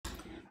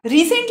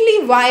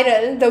Recently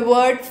viral, the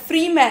word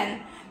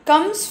Friedmann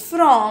comes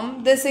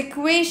from this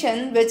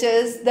equation, which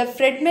is the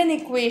Friedmann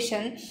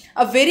equation,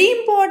 a very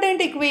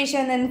important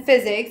equation in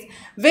physics,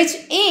 which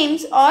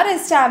aims or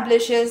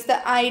establishes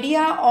the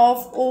idea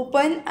of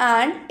open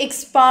and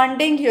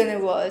expanding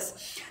universe.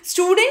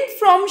 Student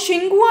from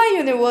Tsinghua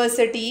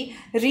University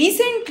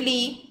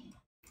recently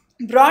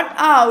brought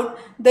out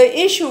the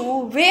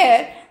issue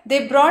where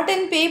they brought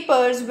in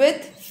papers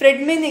with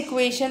Friedmann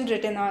equation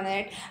written on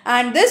it,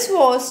 and this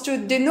was to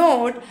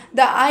denote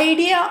the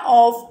idea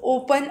of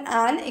open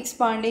and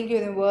expanding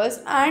universe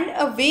and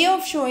a way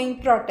of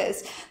showing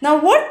protest. Now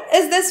what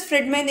is this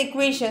Friedmann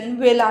equation?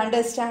 We'll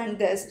understand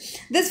this.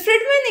 This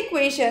Friedmann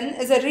equation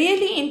is a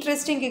really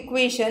interesting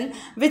equation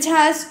which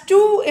has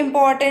two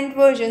important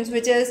versions,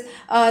 which is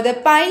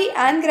the pi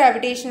and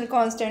gravitational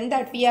constant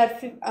that we are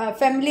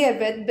familiar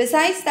with.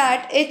 Besides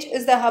that, h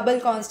is the Hubble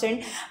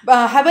constant,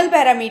 Hubble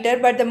parameter,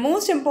 but the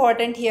most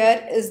important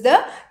here is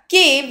the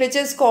K, which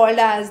is called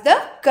as the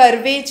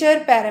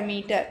curvature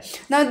parameter.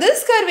 Now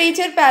this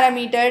curvature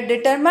parameter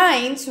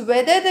determines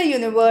whether the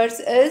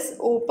universe is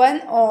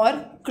open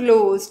or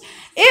closed.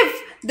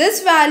 If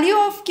this value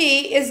of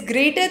K is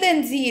greater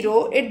than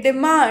 0, it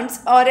demands,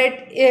 or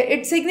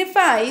it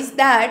signifies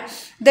that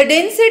the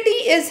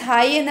density is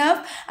high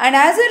enough, and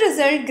as a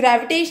result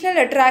gravitational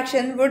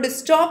attraction would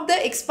stop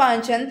the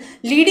expansion,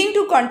 leading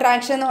to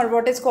contraction, or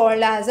what is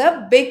called as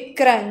a big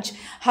crunch.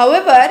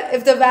 However,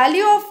 if the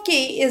value of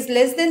K is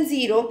less than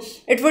 0,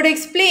 it would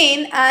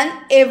explain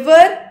an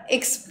ever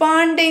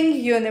expanding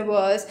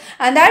universe,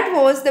 and that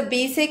was the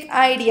basic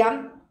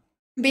idea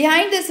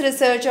behind this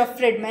research of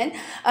Friedmann.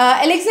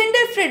 Alexander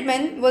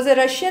Friedmann was a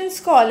Russian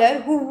scholar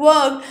who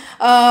worked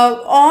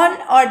on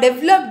or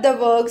developed the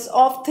works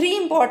of three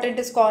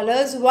important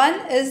scholars.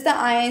 One is the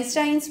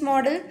Einstein's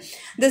model.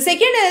 The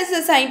second is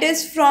a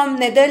scientist from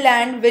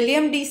Netherlands,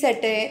 William D.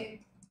 Sette.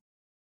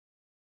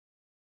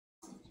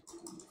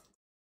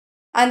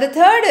 And the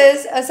third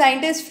is a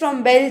scientist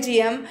from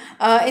Belgium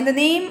in the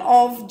name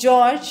of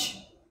George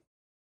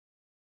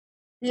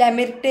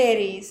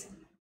Lamartine.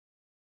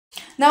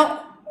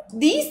 Now,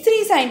 these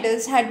three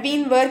scientists had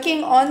been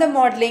working on the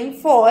modeling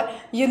for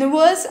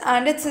universe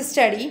and its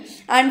study,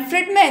 and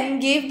Friedmann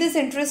gave this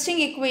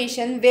interesting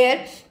equation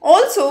where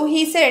also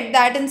he said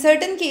that in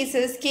certain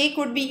cases K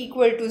could be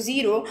equal to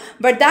 0,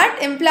 but that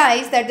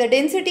implies that the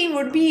density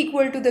would be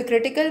equal to the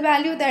critical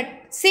value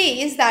that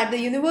says that the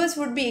universe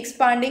would be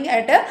expanding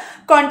at a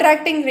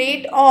contracting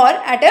rate or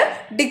at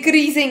a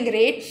decreasing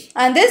rate,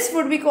 and this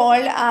would be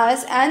called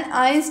as an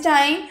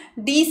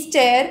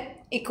Einstein-D-Star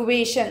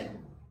equation.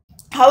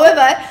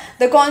 However,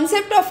 the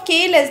concept of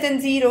K less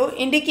than 0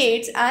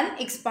 indicates an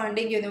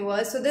expanding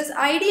universe. So this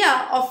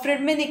idea of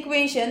Friedmann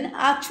equation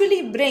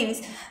actually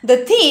brings the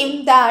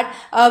theme that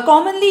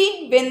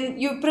commonly when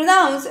you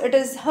pronounce it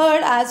is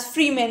heard as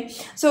Freeman.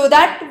 So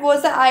that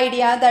was the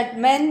idea that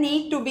men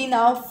need to be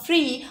now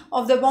free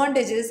of the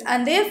bondages,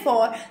 and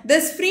therefore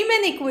this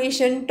Freeman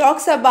equation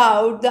talks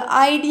about the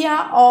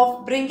idea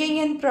of bringing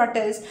in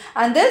protest,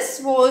 and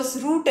this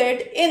was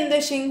rooted in the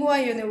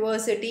Tsinghua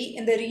University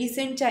in the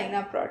recent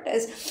China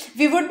protest.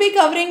 We would be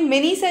covering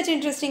many such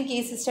interesting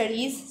case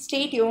studies.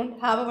 Stay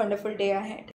tuned. Have a wonderful day ahead.